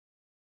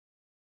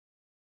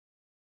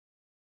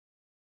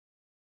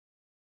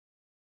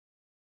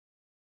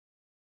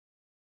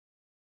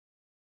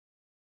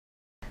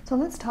So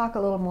let's talk a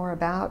little more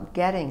about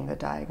getting the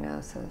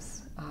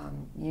diagnosis.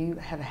 You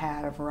have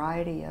had a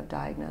variety of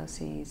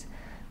diagnoses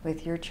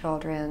with your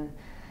children,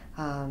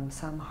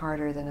 some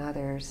harder than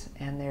others,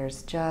 and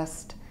there's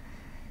just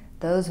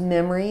those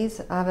memories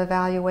of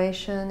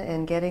evaluation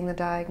and getting the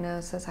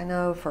diagnosis. I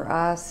know for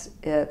us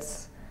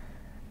it's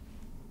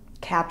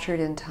captured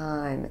in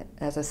time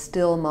as a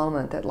still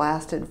moment that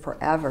lasted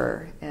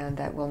forever and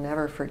that we'll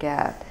never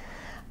forget.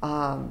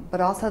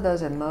 But also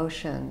those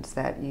emotions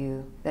that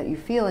you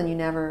feel and you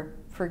never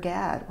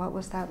forget. What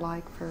was that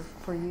like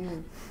for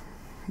you?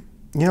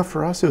 You know,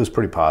 for us it was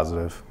pretty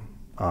positive,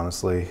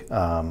 honestly.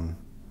 You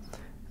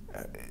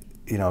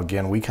know,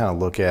 again, we kind of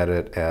look at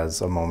it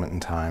as a moment in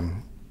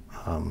time,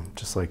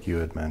 just like you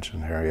had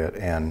mentioned, Harriet,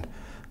 and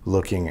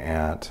looking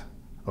at,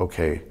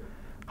 okay,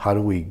 how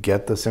do we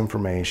get this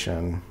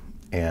information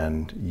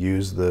and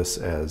use this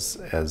as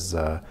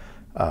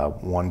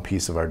one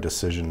piece of our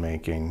decision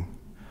making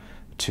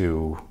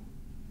to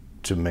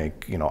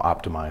make, you know,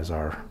 optimize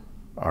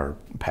our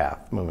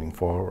path moving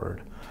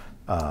forward.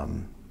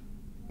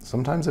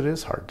 Sometimes it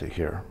is hard to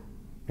hear.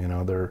 You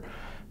know,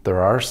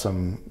 there are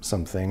some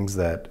things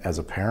that as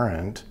a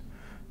parent,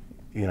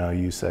 you know,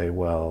 you say,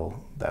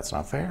 well, that's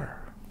not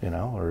fair, you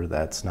know, or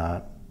that's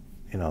not,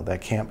 you know,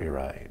 that can't be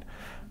right.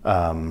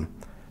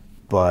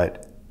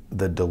 But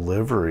the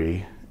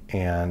delivery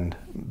and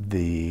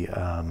the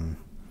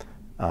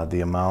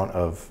amount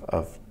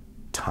of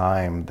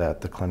time that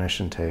the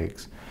clinician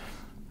takes,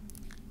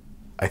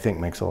 I think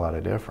makes a lot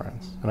of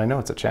difference. And I know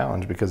it's a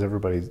challenge because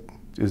everybody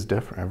is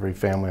different. Every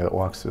family that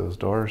walks through those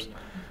doors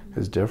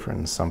is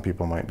different. Some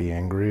people might be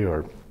angry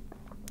or,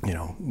 you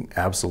know,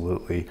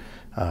 absolutely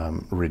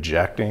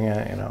rejecting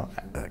it, you know,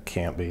 that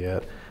can't be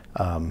it.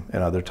 And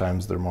other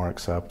times they're more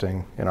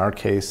accepting. In our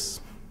case,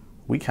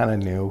 we kind of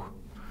knew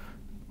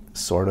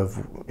sort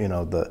of, you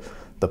know,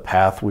 the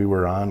path we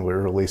were on,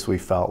 or at least we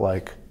felt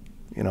like,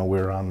 you know, we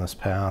were on this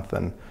path,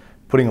 and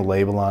putting a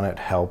label on it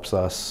helps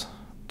us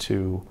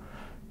to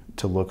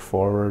look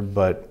forward,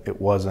 but it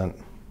wasn't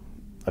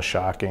a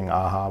shocking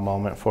aha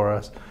moment for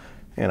us.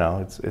 You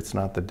know, it's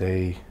not the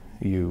day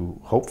you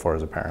hope for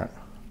as a parent,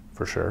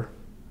 for sure.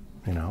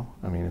 You know,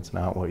 I mean, it's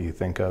not what you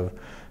think of,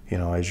 you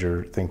know, as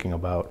you're thinking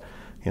about,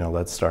 you know,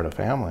 let's start a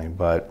family.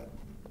 But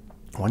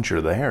once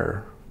you're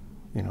there,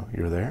 you know,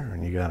 you're there,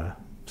 and you gotta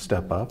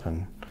step up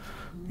and,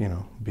 you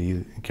know,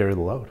 carry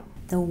the load.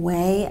 The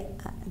way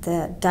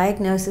the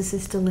diagnosis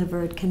is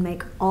delivered can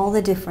make all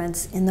the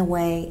difference in the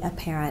way a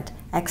parent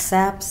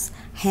accepts,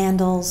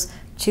 handles,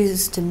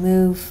 chooses to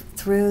move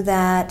through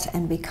that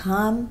and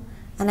become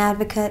an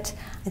advocate.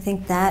 I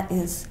think that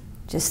is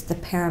just the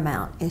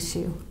paramount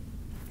issue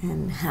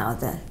in how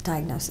the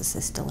diagnosis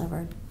is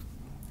delivered.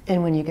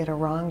 And when you get a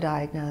wrong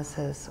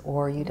diagnosis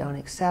or you don't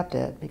accept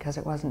it because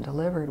it wasn't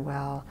delivered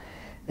well,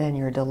 then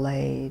you're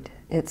delayed.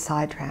 It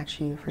sidetracks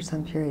you for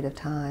some period of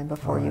time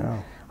before you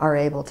are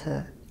able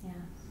to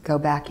go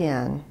back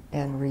in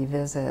and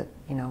revisit,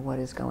 you know, what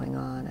is going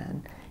on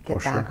and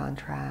get back on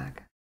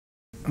track.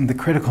 The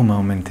critical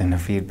moment in the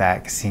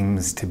feedback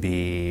seems to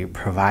be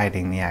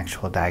providing the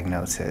actual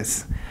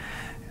diagnosis.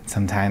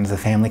 Sometimes the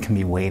family can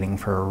be waiting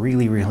for a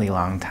really, really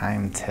long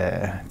time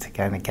to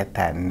kind of get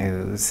that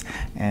news.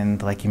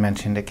 And like you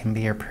mentioned, it can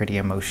be a pretty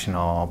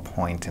emotional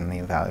point in the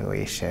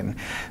evaluation.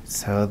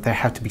 So there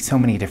have to be so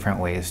many different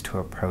ways to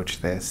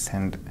approach this.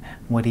 And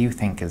what do you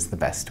think is the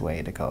best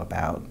way to go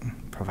about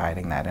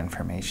providing that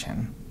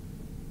information?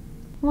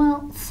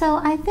 Well, so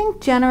I think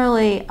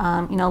generally,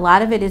 you know, a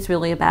lot of it is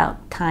really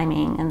about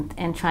timing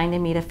and trying to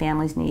meet a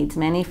family's needs.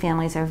 Many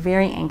families are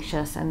very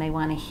anxious and they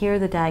want to hear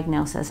the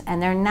diagnosis, and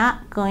they're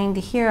not going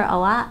to hear a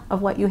lot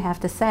of what you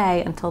have to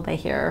say until they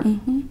hear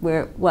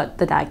what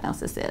the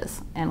diagnosis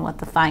is and what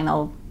the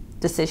final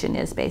decision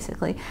is,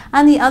 basically.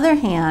 On the other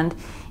hand,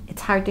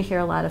 it's hard to hear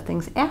a lot of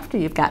things after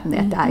you've gotten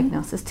that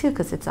diagnosis too,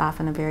 because it's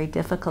often a very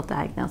difficult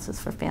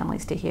diagnosis for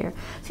families to hear.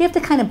 So you have to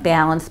kind of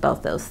balance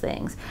both those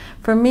things.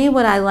 For me,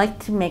 what I like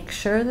to make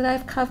sure that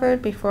I've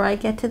covered before I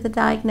get to the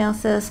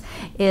diagnosis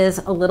is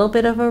a little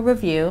bit of a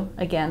review,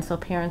 again, so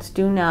parents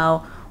do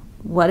know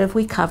what have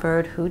we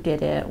covered, who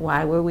did it,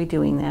 why were we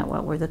doing that,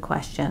 what were the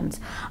questions,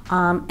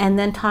 and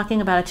then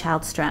talking about a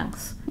child's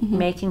strengths,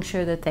 making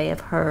sure that they have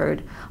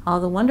heard all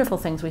the wonderful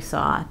things we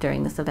saw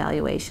during this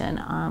evaluation.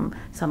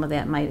 Some of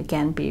that might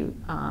again be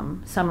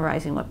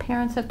summarizing what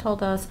parents have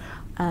told us,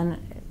 and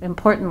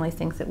importantly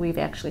things that we've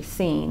actually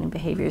seen,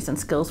 behaviors and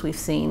skills we've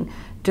seen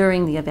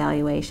during the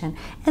evaluation.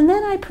 And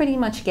then I pretty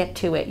much get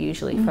to it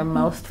usually for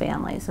most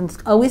families. And it's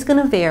always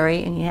going to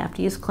vary, and you have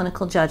to use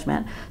clinical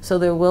judgment. So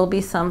there will be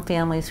some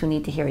families who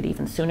need to hear it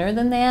even sooner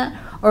than that,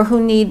 or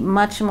who need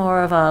much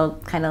more of a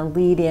kind of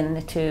lead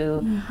in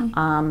to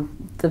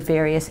the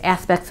various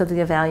aspects of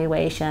the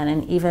evaluation,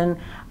 and even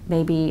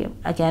maybe,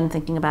 again,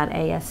 thinking about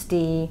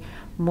ASD,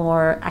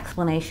 more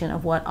explanation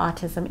of what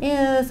autism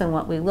is and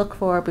what we look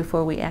for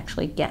before we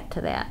actually get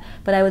to that.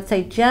 But I would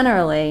say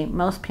generally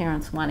most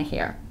parents want to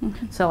hear.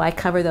 So I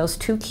cover those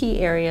two key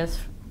areas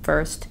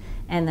first,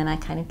 and then I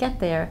kind of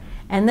get there,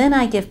 and then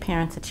I give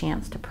parents a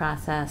chance to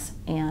process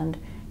and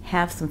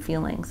have some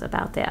feelings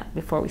about that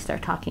before we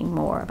start talking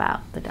more about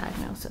the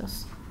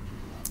diagnosis.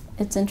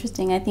 It's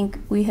interesting. I think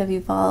we have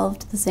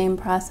evolved the same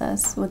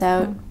process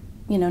without,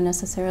 you know,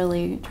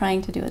 necessarily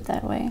trying to do it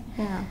that way.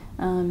 Yeah.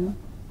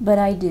 But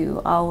I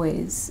do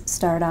always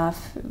start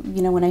off,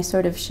 you know, when I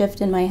sort of shift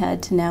in my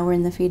head to now we're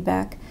in the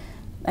feedback,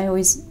 I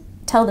always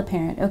tell the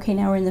parent, okay,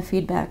 now we're in the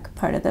feedback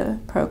part of the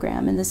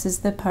program, and this is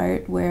the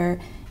part where,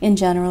 in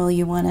general,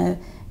 you want to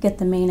get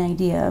the main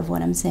idea of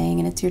what I'm saying,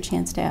 and it's your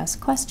chance to ask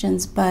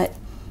questions, but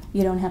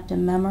you don't have to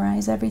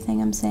memorize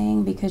everything I'm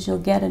saying, because you'll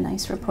get a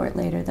nice report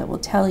later that will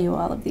tell you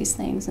all of these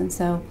things. And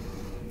so,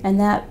 and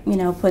that, you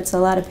know, puts a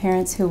lot of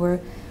parents who were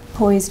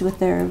poised with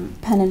their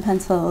pen and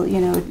pencil, you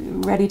know,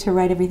 ready to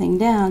write everything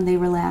down, they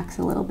relax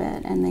a little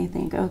bit and they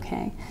think,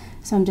 okay,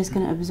 so I'm just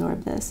going to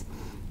absorb this.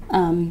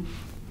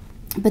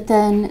 But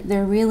then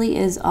there really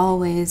is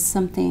always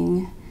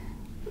something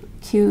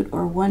cute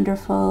or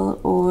wonderful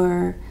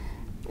or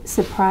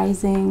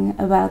surprising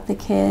about the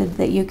kid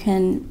that you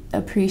can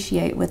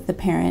appreciate with the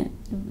parent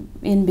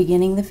in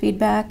beginning the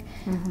feedback.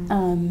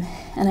 And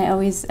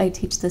I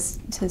teach this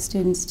to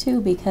students too,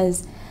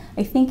 because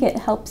I think it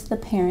helps the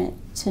parent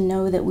to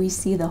know that we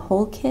see the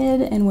whole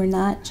kid and we're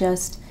not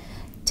just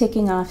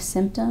ticking off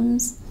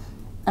symptoms.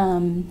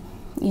 You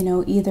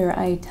know, either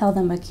I tell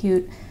them a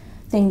cute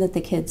thing that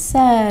the kid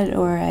said,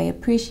 or I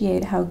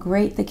appreciate how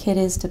great the kid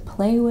is to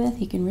play with.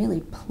 He can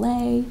really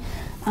play.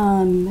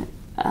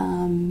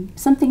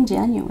 Something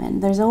genuine.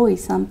 There's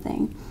always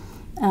something.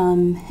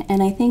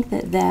 And I think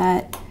that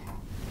that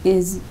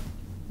is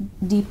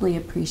deeply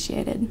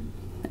appreciated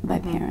by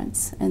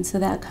parents. And so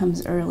that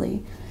comes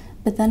early.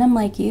 But then I'm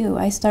like you.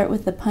 I start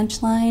with the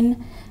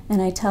punchline,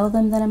 and I tell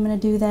them that I'm going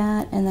to do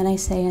that, and then I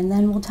say, and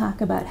then we'll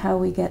talk about how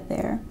we get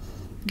there.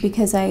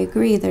 Because I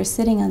agree, they're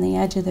sitting on the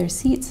edge of their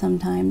seat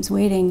sometimes,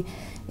 waiting,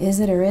 is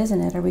it or isn't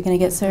it? Are we going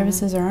to get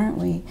services or aren't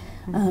we?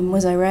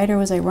 Was I right or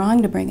was I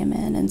wrong to bring them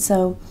in? And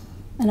so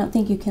I don't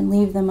think you can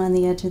leave them on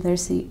the edge of their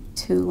seat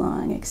too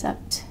long,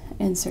 except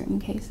in certain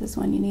cases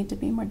when you need to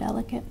be more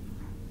delicate.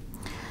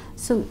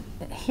 So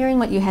hearing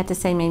what you had to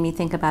say made me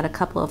think about a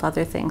couple of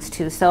other things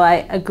too. So I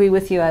agree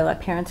with you. I let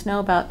parents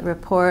know about the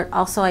report.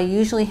 Also, I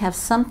usually have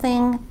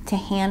something to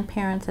hand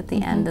parents at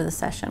the end of the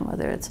session,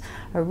 whether it's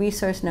a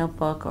resource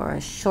notebook or a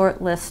short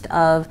list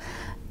of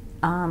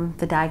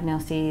the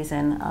diagnoses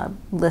and a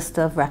list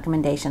of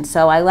recommendations.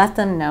 So I let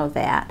them know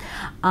that.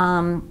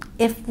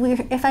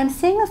 If I'm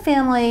seeing a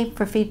family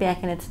for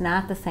feedback and it's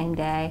not the same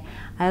day,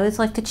 I always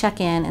like to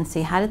check in and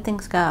see, how did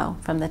things go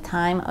from the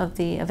time of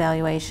the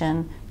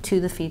evaluation to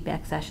the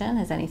feedback session?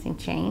 Has anything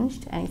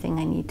changed? Anything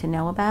I need to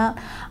know about?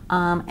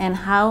 And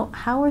how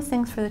are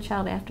things for the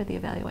child after the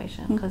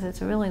evaluation? Because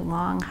it's a really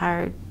long,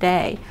 hard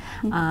day.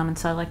 And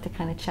so I like to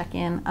kind of check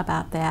in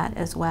about that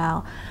as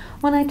well.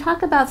 When I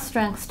talk about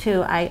strengths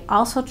too, I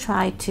also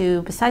try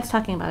to, besides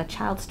talking about a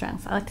child's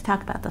strengths, I like to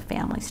talk about the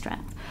family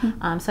strength.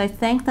 So I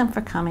thank them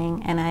for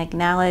coming, and I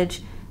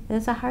acknowledge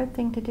it's a hard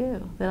thing to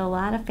do, that a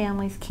lot of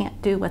families can't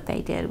do what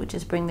they did, which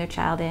is bring their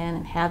child in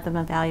and have them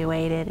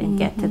evaluated and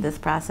get to this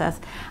process.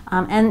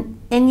 And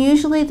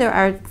usually there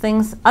are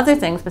other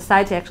things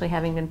besides actually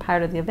having been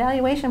part of the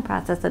evaluation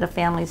process that a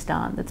family's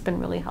done that's been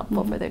really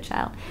helpful for their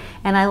child.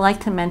 And I like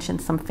to mention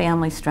some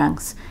family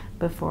strengths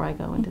before I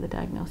go into the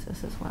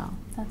diagnosis as well.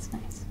 That's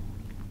nice.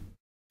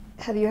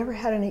 Have you ever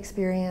had an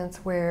experience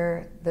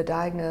where the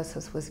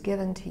diagnosis was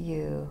given to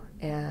you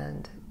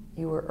and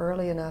you were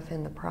early enough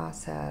in the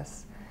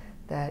process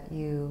that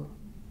you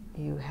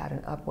had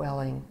an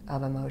upwelling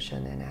of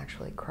emotion and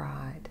actually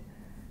cried?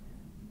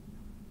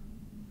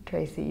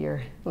 Tracy,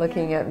 you're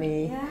looking at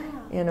me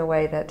in a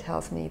way that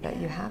tells me that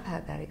you have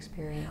had that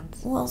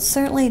experience. Well,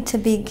 certainly to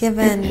be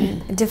given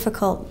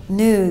difficult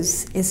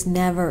news is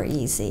never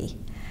easy.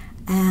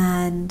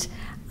 And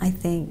I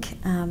think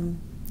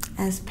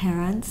as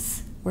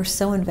parents, we're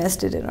so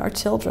invested in our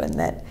children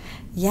that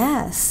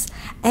yes.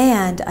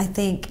 And I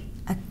think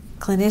a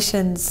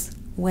clinician's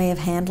way of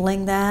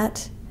handling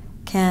that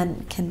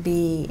can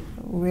be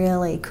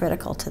really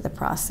critical to the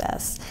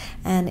process.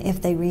 And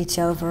if they reach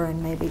over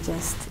and maybe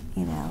just,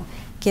 you know,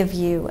 give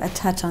you a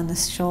touch on the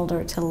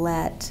shoulder to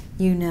let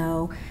you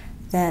know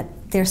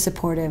that they're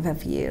supportive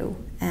of you,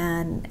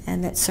 and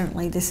that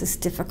certainly this is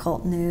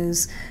difficult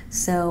news,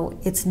 so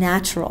it's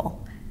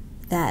natural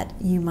that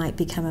you might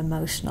become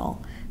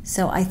emotional.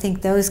 So I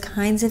think those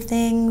kinds of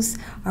things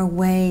are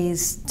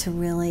ways to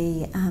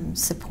really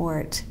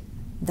support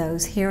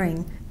those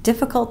hearing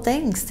difficult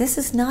things. This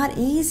is not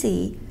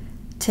easy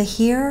to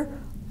hear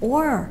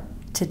or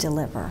to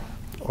deliver.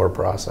 Or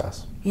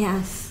process.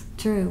 Yes,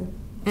 true.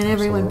 And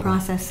everyone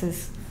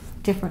processes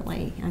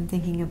differently. I'm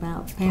thinking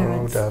about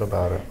parents. No doubt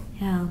about it.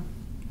 Yeah.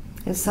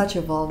 It's such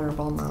a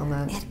vulnerable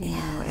moment. It you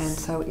know, and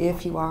so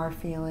if you are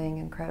feeling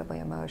incredibly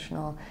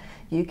emotional,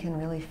 you can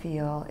really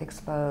feel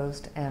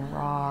exposed and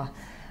raw.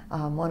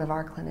 One of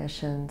our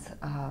clinicians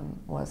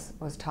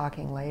was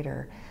talking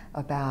later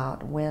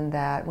about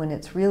when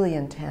it's really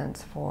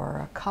intense for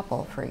a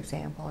couple, for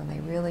example, and they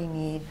really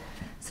need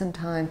some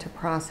time to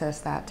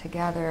process that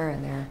together,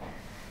 and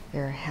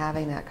they're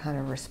having that kind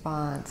of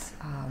response.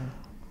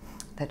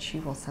 that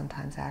she will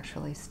sometimes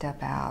actually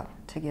step out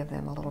to give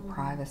them a little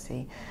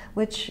privacy,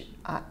 which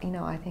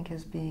I think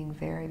is being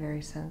very,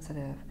 very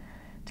sensitive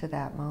to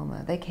that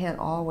moment. They can't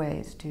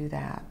always do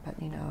that, but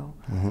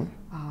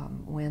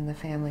when the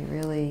family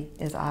really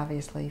is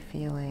obviously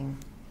feeling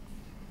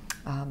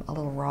a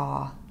little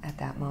raw at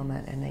that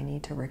moment, and they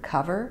need to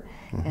recover,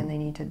 and they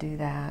need to do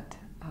that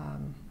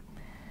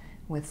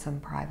with some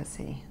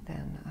privacy,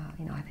 then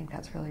I think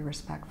that's really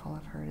respectful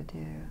of her to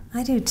do.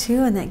 I do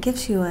too, and that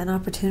gives you an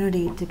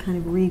opportunity to kind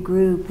of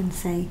regroup and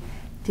say,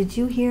 did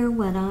you hear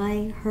what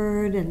I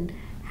heard, and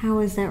how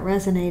is that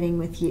resonating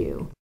with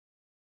you?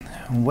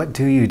 What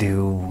do you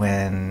do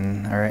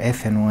when, or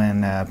if and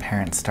when a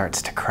parent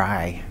starts to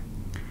cry?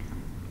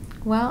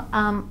 Well,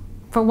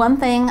 for one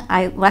thing,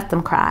 I let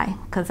them cry,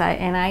 because I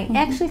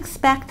actually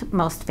expect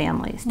most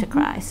families to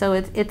cry. So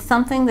it's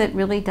something that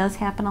really does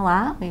happen a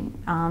lot. We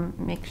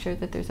make sure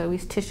that there's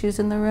always tissues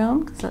in the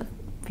room, because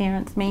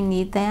parents may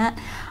need that.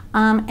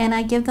 And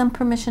I give them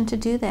permission to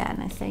do that,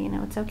 and I say,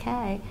 it's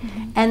okay.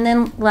 And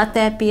then let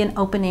that be an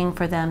opening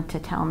for them to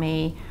tell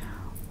me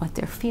what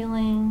they're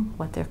feeling,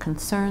 what their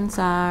concerns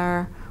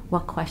are,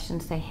 what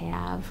questions they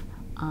have,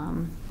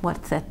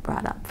 what's that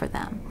brought up for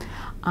them.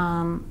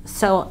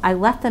 So I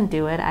let them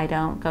do it. I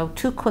don't go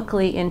too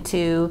quickly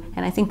into,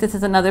 and I think this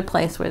is another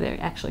place where there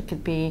actually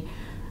could be,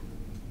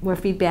 where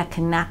feedback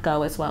cannot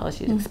go as well as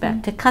you'd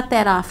expect, to cut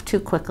that off too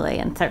quickly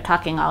and start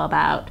talking all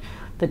about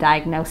the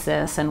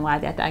diagnosis and why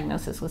that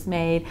diagnosis was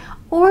made,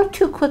 or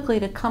too quickly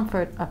to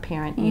comfort a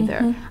parent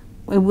either.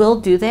 We will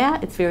do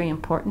that. It's very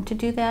important to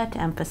do that, to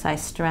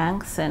emphasize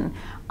strengths and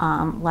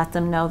let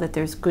them know that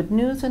there's good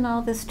news in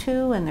all this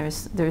too, and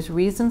there's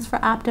reasons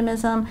for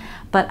optimism.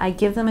 But I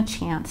give them a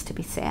chance to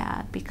be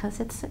sad, because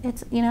it's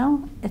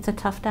a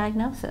tough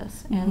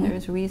diagnosis, and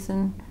there's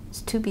reasons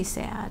to be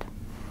sad.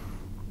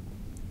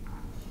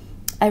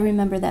 I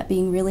remember that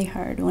being really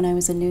hard when I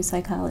was a new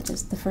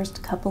psychologist. The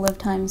first couple of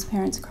times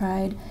parents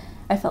cried,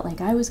 I felt like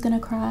I was going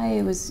to cry.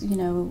 It was,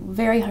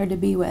 very hard to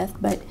be with,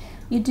 but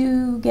you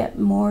do get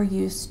more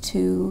used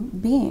to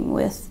being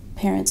with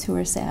parents who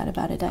are sad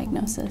about a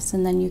diagnosis,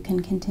 and then you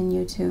can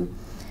continue to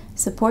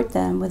support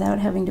them without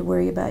having to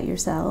worry about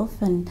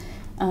yourself. And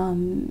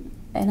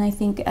I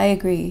think I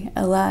agree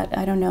a lot.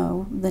 I don't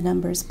know the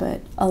numbers,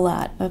 but a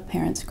lot of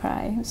parents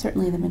cry,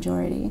 certainly the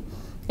majority.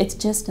 It's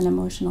just an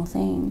emotional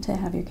thing to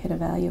have your kid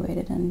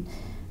evaluated, and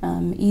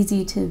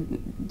easy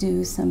to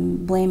do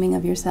some blaming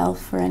of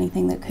yourself for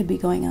anything that could be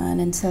going on.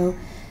 And so,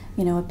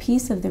 a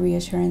piece of the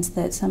reassurance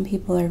that some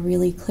people are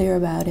really clear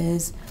about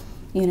is,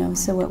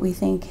 so what we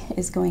think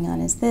is going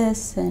on is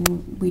this,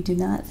 and we do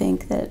not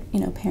think that,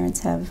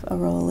 parents have a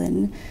role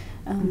in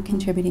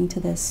contributing to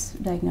this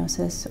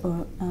diagnosis,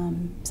 or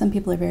some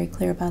people are very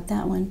clear about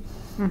that one.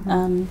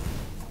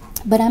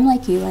 But I'm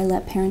like you, I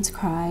let parents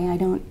cry. I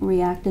don't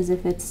react as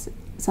if it's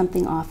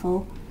something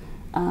awful.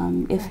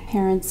 If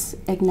parents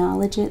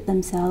acknowledge it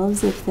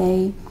themselves, if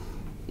they,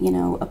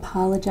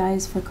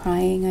 apologize for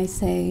crying, I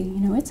say,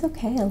 it's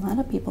okay, a lot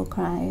of people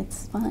cry,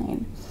 it's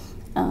fine.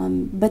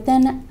 But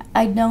then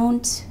I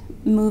don't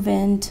move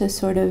in to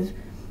sort of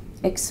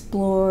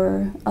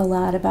explore a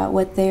lot about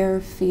what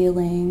they're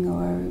feeling,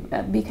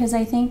 or because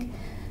I think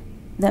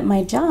that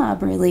my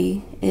job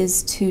really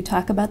is to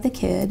talk about the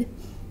kid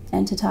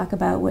and to talk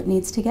about what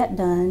needs to get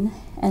done,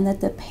 and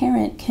that the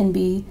parent can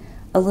be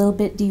a little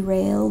bit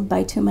derailed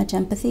by too much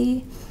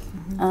empathy.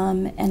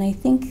 And I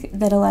think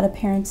that a lot of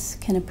parents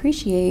can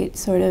appreciate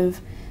sort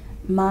of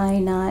my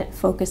not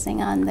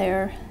focusing on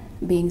their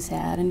being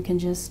sad, and can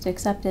just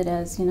accept it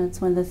as, it's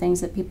one of the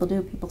things that people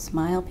do. People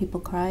smile, people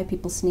cry,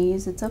 people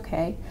sneeze, it's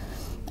okay.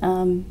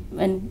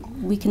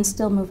 And we can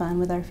still move on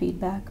with our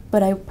feedback.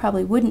 But I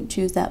probably wouldn't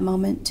choose that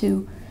moment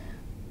to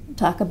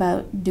talk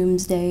about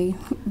doomsday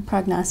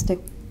prognostic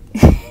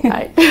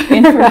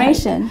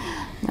information.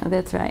 No,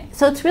 that's right.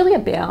 So it's really a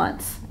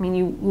balance. I mean,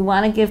 you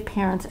want to give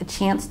parents a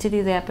chance to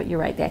do that, but you're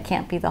right, that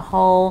can't be the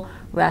whole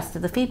rest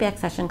of the feedback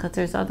session, because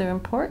there's other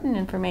important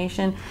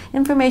information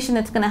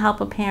that's going to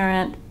help a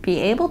parent be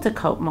able to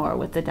cope more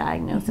with the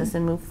diagnosis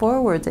and move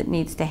forward that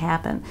needs to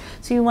happen.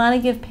 So you want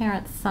to give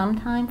parents some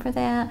time for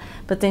that,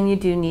 but then you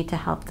do need to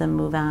help them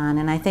move on.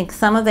 And I think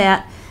some of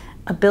that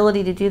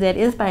ability to do that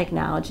is by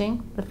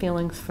acknowledging the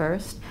feelings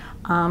first,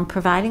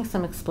 providing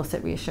some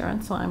explicit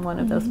reassurance. So I'm one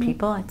of those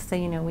people. I'd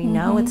say, we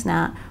know it's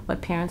not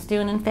what parents do,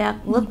 and in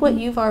fact, look what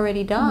you've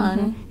already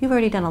done. You've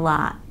already done a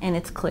lot, and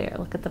it's clear.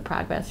 Look at the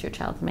progress your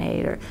child's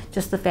made, or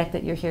just the fact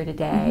that you're here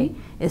today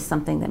is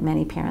something that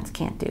many parents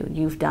can't do.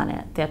 You've done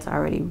it. That's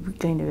already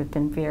going to have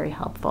been very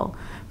helpful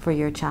for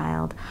your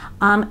child.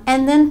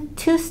 And then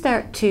to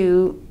start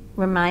to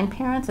remind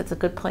parents, it's a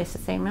good place to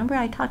say, remember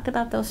I talked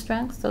about those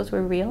strengths, those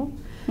were real.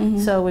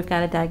 So we've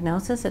got a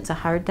diagnosis. It's a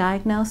hard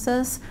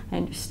diagnosis. I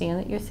understand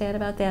that you're sad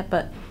about that,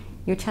 but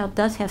your child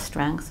does have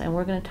strengths, and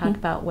we're going to talk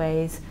about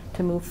ways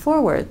to move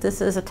forward.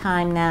 This is a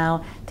time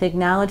now to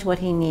acknowledge what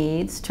he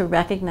needs, to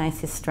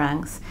recognize his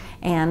strengths,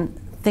 and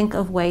think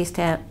of ways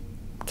to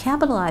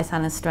capitalize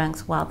on his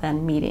strengths while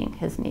then meeting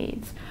his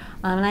needs.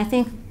 And I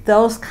think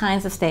those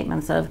kinds of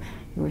statements of,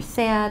 you were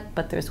sad,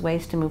 but there's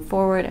ways to move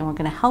forward, and we're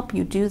going to help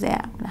you do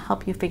that. We're going to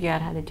help you figure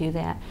out how to do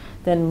that,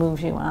 then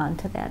moves you on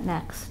to that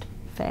next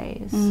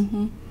phase.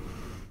 Mm-hmm.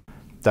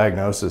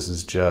 Diagnosis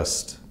is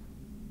just,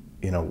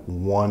 you know,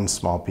 one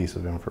small piece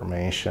of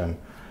information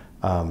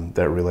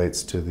that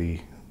relates to the,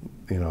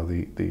 you know,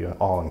 the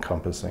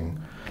all-encompassing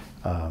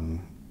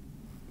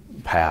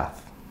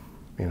path,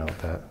 you know,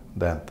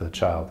 that the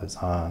child is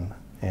on,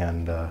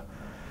 and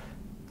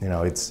you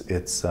know,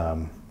 it's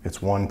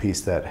one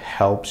piece that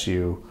helps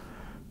you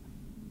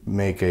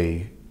make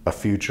a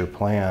future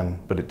plan,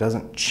 but it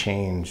doesn't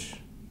change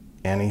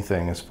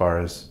anything as far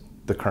as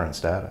the current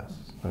status.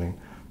 I mean,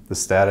 the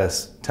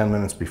status 10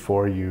 minutes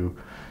before you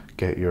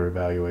get your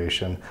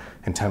evaluation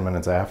and 10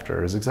 minutes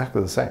after is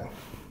exactly the same.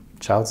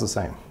 Child's the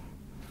same.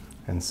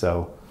 And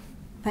so,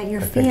 but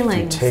your I think if you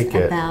feelings take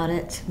about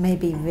it may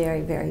be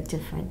very, very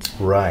different.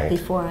 Right.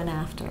 Before and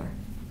after.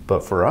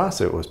 But for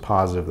us, it was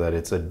positive that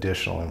it's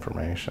additional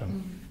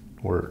information.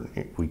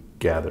 We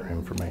gather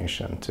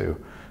information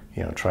to,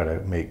 you know, try to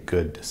make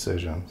good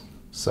decisions.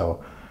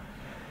 So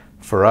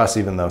for us,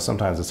 even though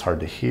sometimes it's hard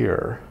to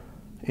hear,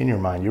 in your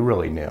mind you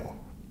really knew,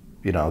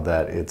 you know,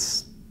 that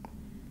it's,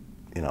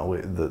 you know,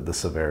 the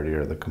severity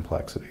or the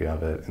complexity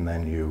of it, and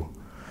then you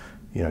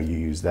know, you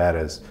use that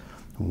as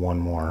one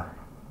more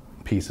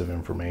piece of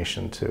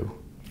information to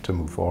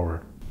move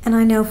forward. And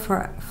I know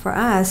for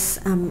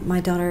us, my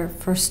daughter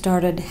first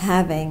started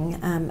having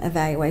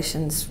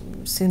evaluations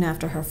soon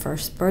after her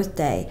first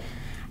birthday.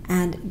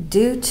 And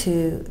due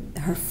to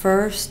her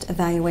first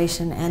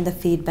evaluation and the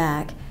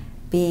feedback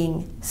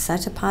being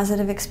such a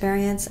positive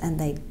experience, and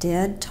they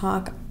did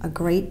talk a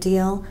great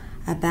deal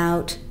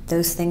about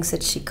those things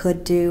that she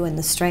could do and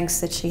the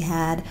strengths that she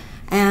had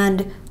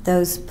and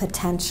those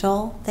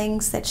potential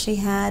things that she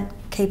had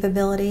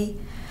capability,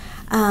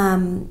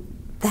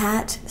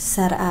 that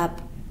set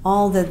up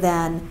all the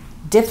then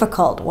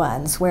difficult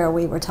ones where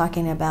we were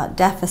talking about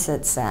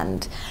deficits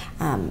and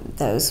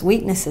those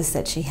weaknesses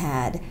that she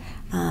had.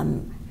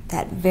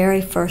 That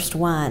very first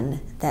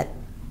one that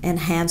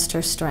enhanced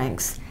her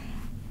strengths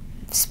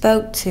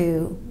spoke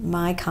to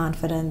my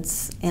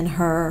confidence in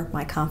her,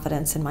 my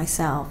confidence in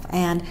myself,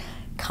 and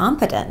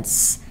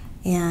competence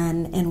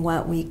in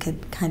what we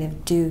could kind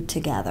of do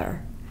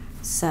together.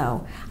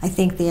 So I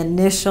think the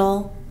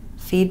initial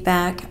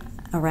feedback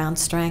around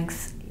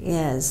strength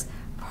is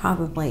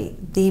probably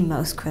the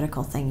most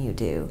critical thing you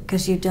do,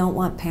 because you don't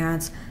want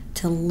parents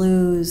to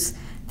lose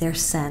their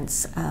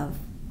sense of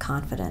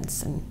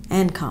confidence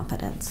and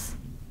competence.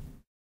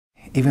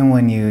 Even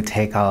when you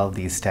take all of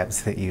these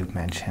steps that you've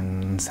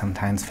mentioned,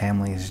 sometimes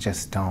families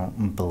just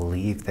don't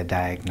believe the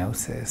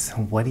diagnosis.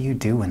 What do you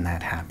do when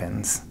that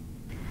happens?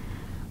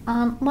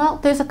 Well,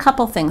 there's a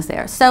couple things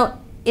there. So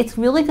it's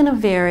really going to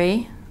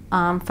vary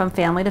from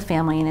family to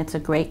family, and it's a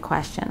great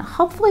question.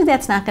 Hopefully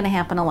that's not going to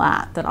happen a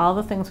lot, that all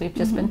the things we've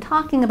just been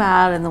talking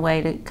about and the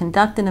way to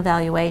conduct an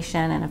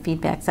evaluation and a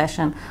feedback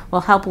session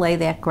will help lay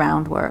that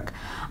groundwork.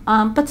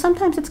 But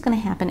sometimes it's going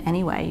to happen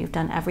anyway. You've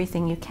done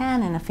everything you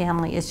can and a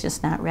family is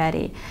just not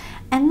ready.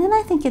 And then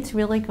I think it's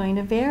really going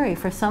to vary.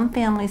 For some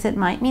families it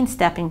might mean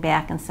stepping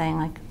back and saying,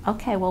 like,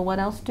 okay, well, what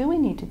else do we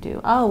need to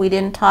do? Oh, we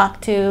didn't talk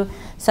to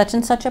such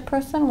and such a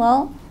person?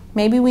 Well,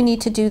 maybe we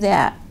need to do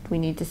that. We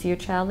need to see your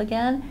child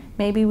again?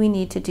 Maybe we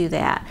need to do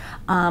that.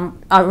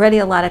 Already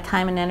a lot of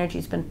time and energy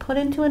has been put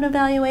into an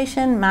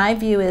evaluation. My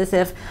view is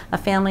if a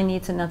family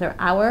needs another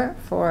hour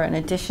for an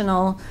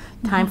additional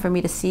time for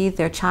me to see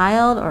their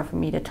child, or for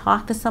me to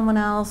talk to someone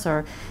else,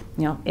 or,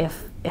 you know,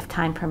 if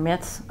time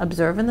permits,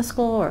 observe in the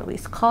school, or at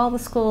least call the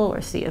school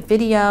or see a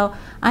video,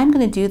 I'm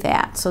going to do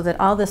that so that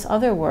all this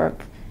other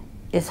work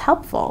is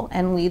helpful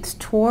and leads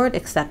toward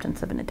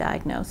acceptance of a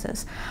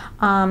diagnosis.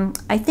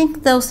 I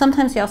think, though,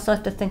 sometimes you also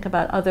have to think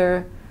about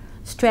other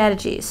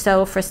strategies.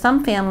 So for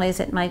some families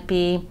it might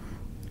be,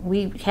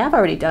 we have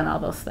already done all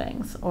those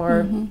things,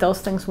 or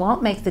those things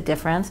won't make the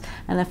difference,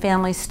 and the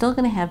family's still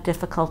going to have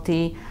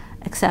difficulty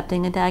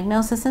accepting a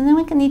diagnosis, and then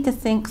we can need to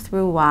think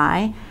through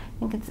why. I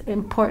think it's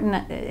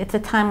important. It's a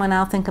time when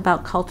I'll think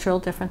about cultural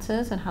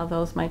differences and how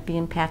those might be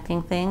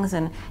impacting things,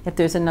 and if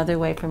there's another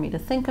way for me to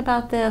think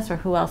about this, or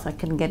who else I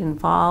can get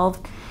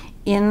involved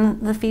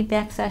in the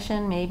feedback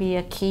session. Maybe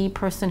a key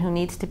person who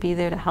needs to be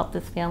there to help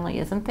this family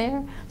isn't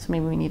there, so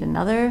maybe we need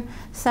another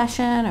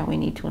session, or we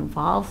need to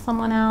involve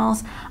someone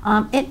else.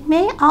 It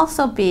may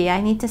also be, I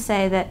need to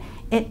say that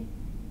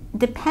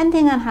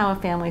depending on how a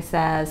family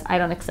says, I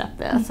don't accept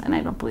this and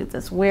I don't believe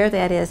this, where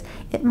that is,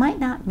 it might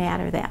not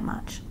matter that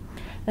much.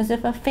 Because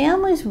if a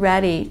family's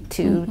ready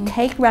to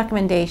take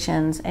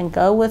recommendations and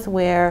go with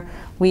where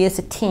we as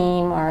a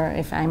team, or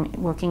if I'm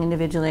working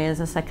individually as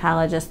a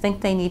psychologist,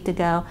 think they need to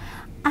go,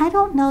 I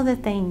don't know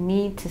that they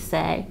need to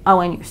say,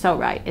 oh, and you're so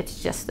right,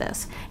 it's just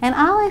this. And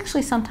I'll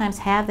actually sometimes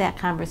have that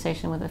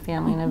conversation with a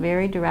family in a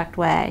very direct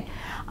way.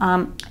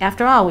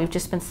 After all, we've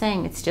just been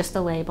saying it's just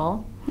a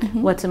label.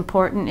 What's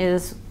important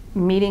is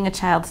meeting a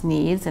child's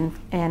needs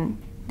and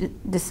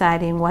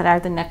deciding what are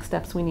the next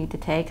steps we need to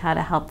take, how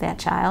to help that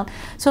child.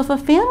 So if a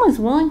family is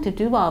willing to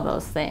do all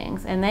those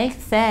things and they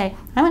say,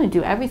 I'm going to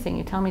do everything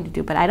you tell me to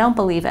do, but I don't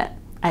believe it,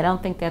 I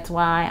don't think that's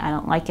why, I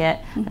don't like it,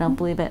 I don't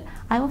believe it,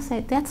 I will say,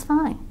 that's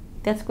fine.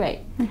 That's great.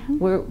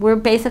 We're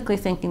basically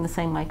thinking the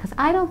same way, because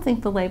I don't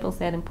think the label's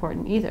that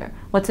important either.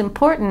 What's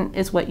important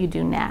is what you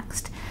do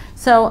next.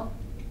 So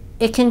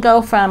it can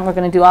go from, we're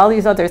going to do all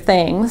these other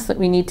things that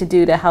we need to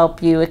do to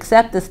help you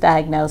accept this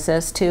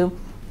diagnosis, to,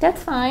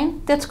 that's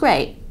fine, that's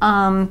great.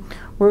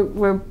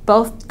 We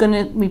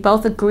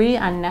both agree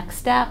on next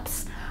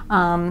steps.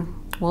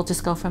 We'll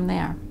just go from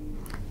there.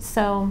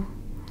 So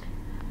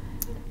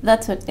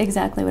that's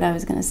exactly what I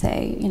was going to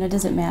say. You know,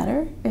 does it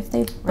matter if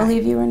they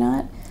believe you or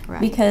not?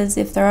 Right. Because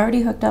if they're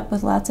already hooked up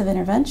with lots of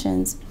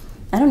interventions,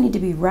 I don't need to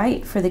be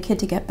right for the kid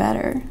to get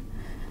better.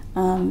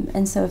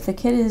 And so if the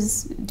kid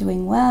is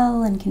doing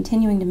well and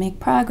continuing to make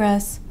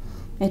progress,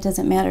 it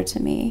doesn't matter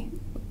to me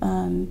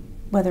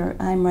whether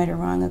I'm right or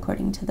wrong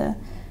according to the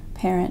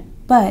parent.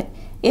 But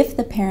if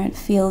the parent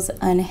feels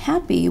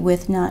unhappy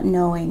with not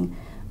knowing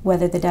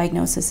whether the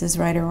diagnosis is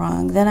right or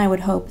wrong, then I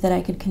would hope that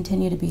I could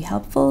continue to be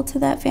helpful to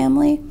that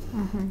family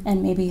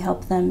and maybe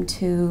help them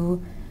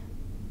to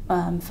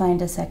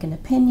find a second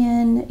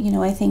opinion. You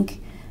know, I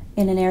think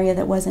in an area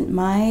that wasn't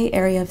my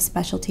area of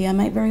specialty, I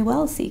might very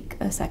well seek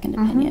a second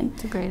opinion.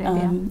 It's a great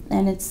idea.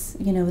 And it's,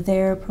 you know,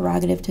 their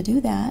prerogative to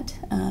do that.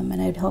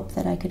 And I'd hope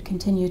that I could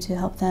continue to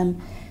help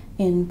them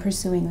in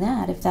pursuing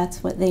that if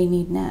that's what they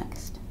need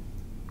next.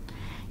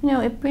 You know,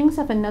 it brings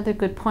up another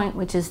good point,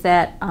 which is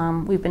that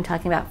we've been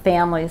talking about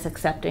families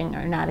accepting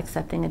or not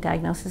accepting a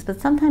diagnosis, but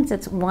sometimes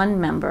it's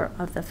one member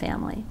of the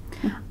family.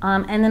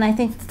 And then I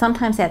think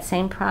sometimes that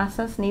same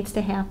process needs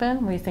to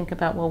happen, where you think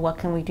about, well, what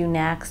can we do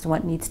next?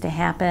 What needs to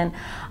happen?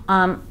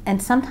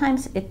 And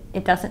sometimes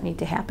it doesn't need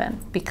to happen,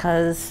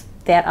 because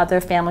that other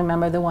family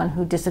member, the one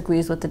who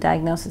disagrees with the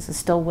diagnosis, is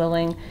still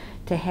willing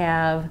to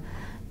have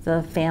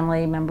the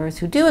family members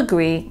who do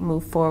agree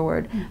move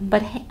forward.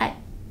 But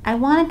I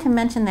wanted to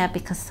mention that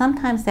because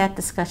sometimes that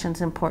discussion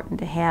is important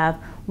to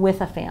have with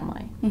a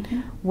family,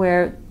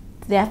 where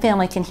that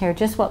family can hear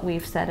just what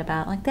we've said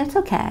about, like, that's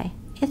okay.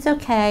 It's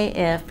okay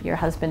if your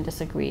husband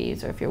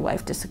disagrees or if your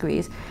wife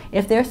disagrees.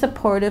 If they're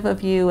supportive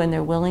of you and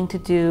they're willing to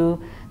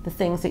do the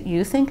things that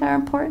you think are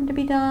important to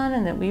be done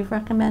and that we've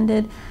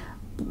recommended,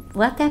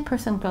 let that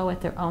person go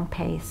at their own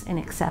pace in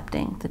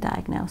accepting the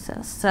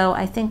diagnosis. So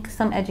I think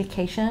some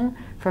education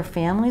for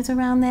families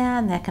around that,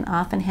 and that can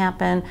often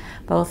happen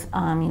both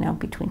you know,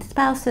 between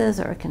spouses,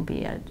 or it can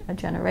be a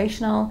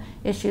generational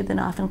issue that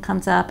often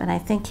comes up. And I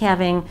think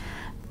having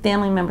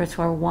family members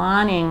who are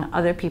wanting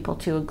other people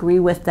to agree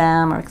with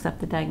them or accept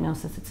the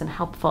diagnosis, it's a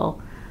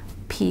helpful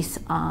piece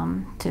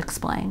to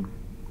explain.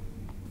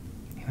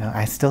 You know,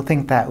 I still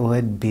think that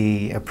would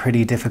be a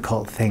pretty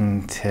difficult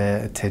thing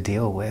to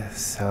deal with.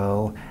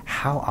 So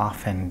how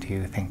often do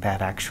you think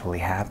that actually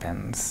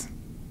happens?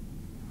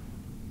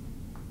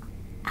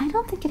 I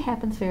don't think it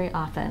happens very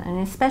often, and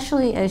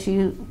especially as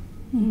you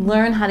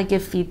learn how to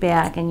give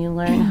feedback and you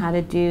learn how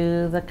to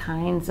do the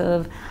kinds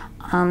of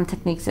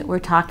techniques that we're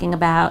talking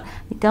about.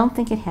 I don't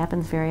think it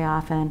happens very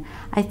often.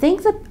 I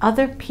think the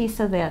other piece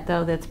of that,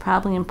 though, that's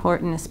probably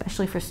important,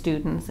 especially for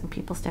students and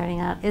people starting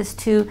out, is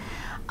to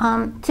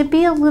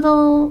be a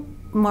little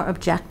more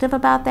objective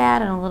about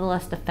that and a little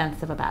less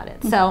defensive about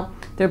it. So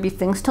there'll be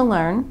things to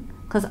learn,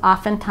 because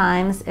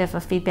oftentimes if a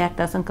feedback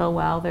doesn't go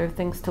well, there are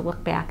things to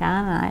look back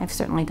on, and I've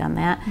certainly done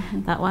that.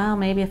 Thought, well,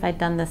 maybe if I'd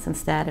done this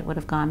instead, it would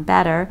have gone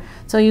better.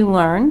 So you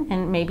learn,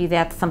 and maybe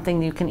that's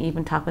something you can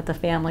even talk with the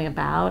family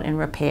about and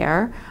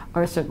repair,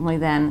 or certainly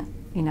then,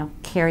 you know,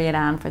 carry it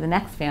on for the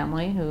next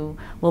family who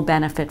will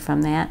benefit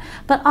from that.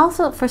 But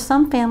also for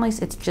some families,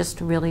 it's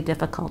just really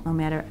difficult no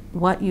matter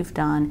what you've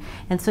done.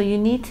 And so you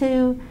need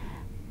to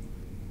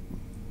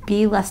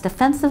be less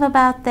defensive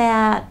about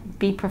that,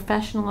 be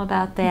professional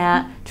about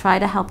that, try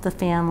to help the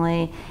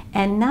family,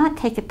 and not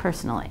take it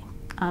personally.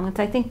 And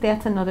I think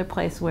that's another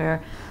place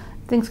where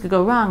things could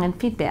go wrong in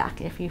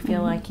feedback. If you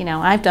feel like, you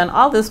know, I've done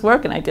all this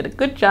work and I did a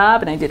good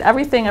job and I did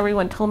everything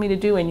everyone told me to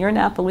do, and you're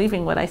not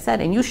believing what I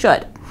said, and you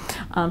should.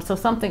 So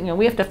something, you know,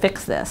 we have to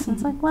fix this. And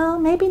it's like, well,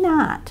 maybe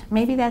not.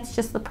 Maybe that's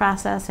just the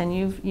process, and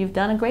you've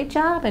done a great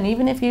job, and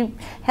even if you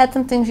had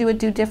some things you would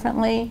do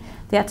differently,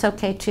 that's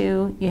okay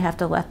too. You have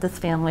to let this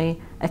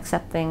family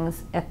accept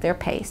things at their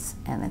pace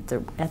and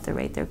at the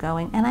rate they're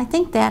going. And I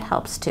think that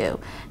helps too,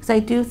 because I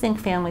do think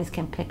families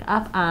can pick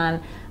up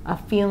on a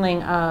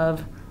feeling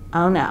of,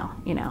 oh no,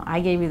 you know,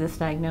 I gave you this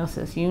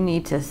diagnosis, you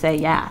need to say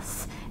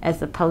yes,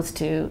 as opposed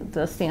to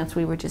the stance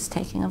we were just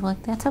taking of,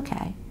 like, that's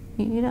okay,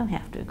 you don't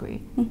have to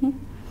agree.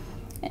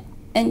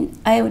 And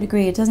I would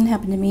agree, it doesn't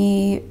happen to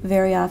me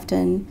very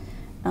often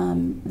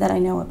that I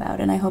know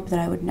about, and I hope that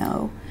I would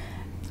know.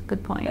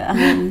 Good point.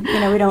 You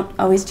know, we don't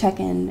always check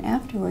in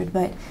afterward,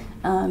 but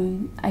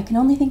I can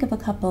only think of a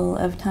couple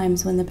of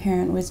times when the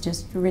parent was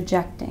just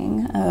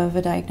rejecting of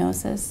a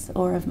diagnosis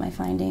or of my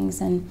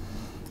findings, and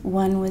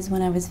one was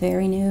when I was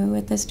very new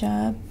at this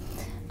job,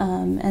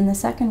 and the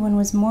second one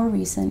was more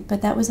recent,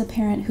 but that was a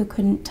parent who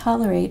couldn't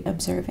tolerate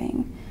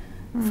observing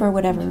for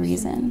whatever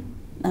reason,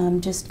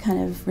 just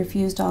kind of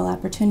refused all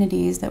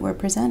opportunities that were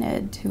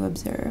presented to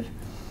observe.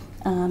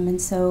 And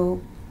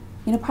so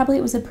probably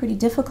it was a pretty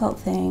difficult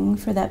thing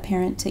for that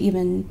parent to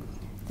even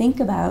think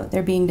about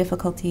there being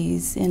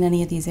difficulties in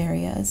any of these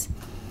areas.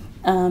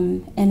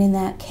 And in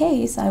that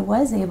case, I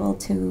was able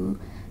to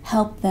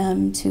help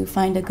them to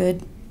find a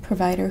good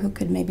provider who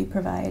could maybe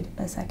provide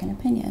a second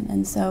opinion.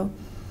 And so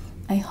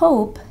I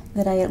hope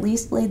that I at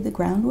least laid the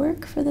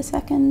groundwork for the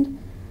second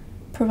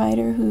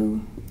provider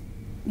who,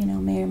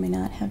 may or may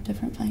not have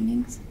different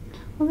findings.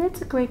 Well,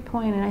 that's a great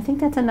point, and I think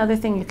that's another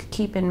thing you could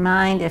keep in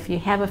mind if you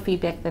have a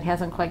feedback that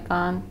hasn't quite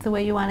gone the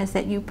way you want, is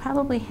that you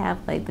probably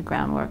have laid the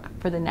groundwork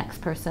for the next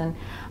person,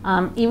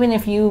 even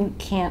if you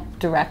can't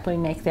directly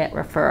make that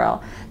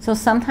referral. So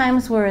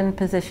sometimes we're in the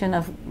position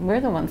of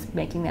we're the ones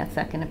making that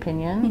second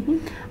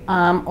opinion,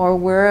 or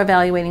we're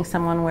evaluating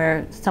someone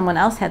where someone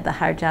else had the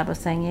hard job of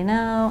saying,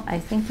 I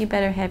think you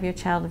better have your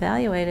child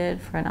evaluated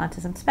for an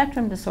autism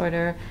spectrum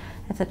disorder.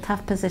 It's a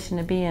tough position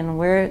to be in.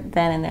 We're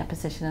then in that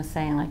position of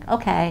saying, like,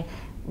 okay,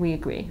 we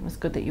agree. It was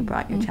good that you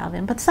brought your child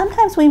in. But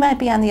sometimes we might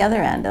be on the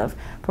other end of,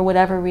 for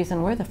whatever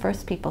reason, we're the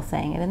first people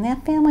saying it, and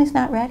that family's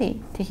not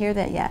ready to hear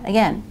that yet.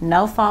 Again,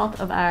 no fault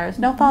of ours,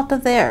 no fault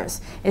of theirs.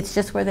 It's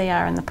just where they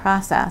are in the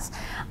process.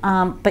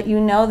 But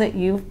you know that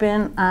you've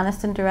been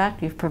honest and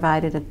direct. You've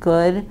provided a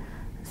good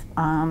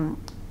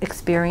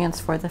experience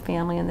for the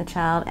family and the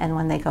child, and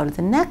when they go to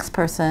the next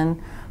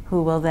person,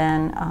 who will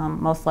then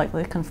most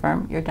likely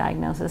confirm your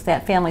diagnosis.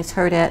 That family's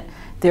heard it.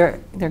 They're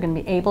going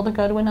to be able to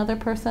go to another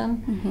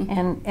person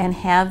and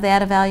have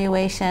that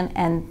evaluation,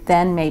 and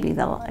then maybe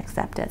they'll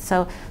accept it.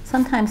 So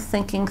sometimes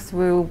thinking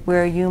through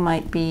where you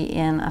might be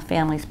in a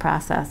family's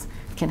process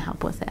can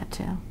help with that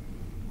too.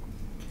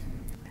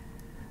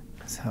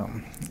 So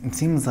it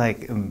seems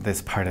like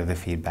this part of the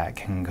feedback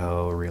can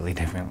go really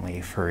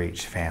differently for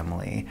each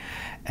family.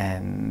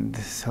 And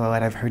so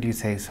what I've heard you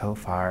say so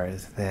far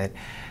is that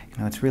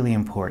it's really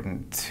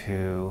important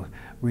to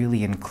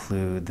really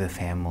include the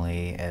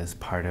family as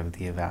part of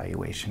the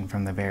evaluation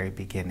from the very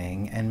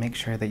beginning, and make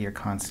sure that you're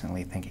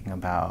constantly thinking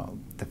about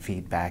the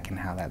feedback and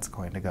how that's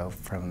going to go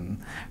from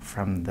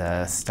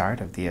the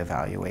start of the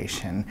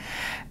evaluation.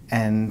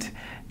 And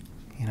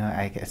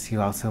I guess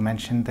you also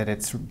mentioned that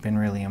it's been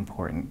really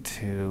important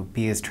to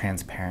be as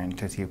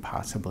transparent as you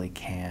possibly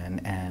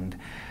can, and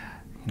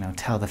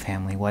tell the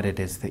family what it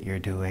is that you're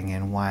doing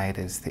and why it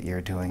is that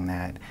you're doing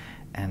that.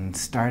 And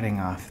starting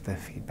off the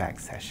feedback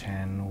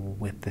session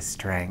with the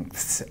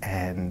strengths,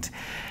 and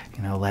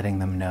letting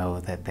them know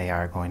that they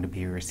are going to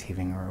be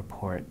receiving a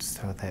report,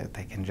 so that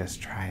they can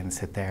just try and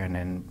sit there and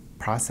then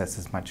process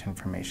as much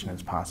information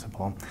as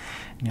possible.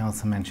 And you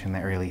also mentioned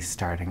that really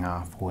starting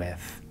off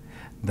with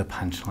the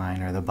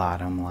punchline or the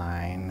bottom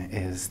line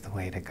is the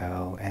way to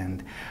go,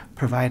 and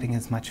providing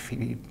as much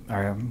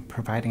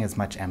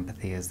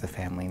empathy as the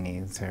family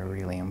needs are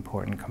really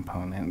important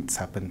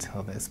components up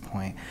until this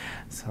point.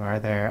 So are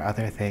there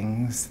other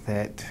things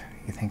that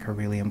you think are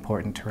really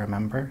important to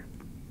remember?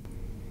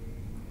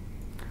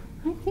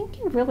 I think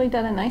you've really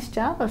done a nice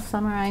job of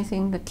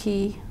summarizing the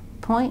key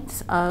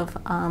points of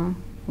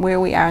where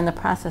we are in the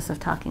process of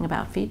talking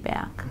about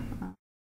feedback.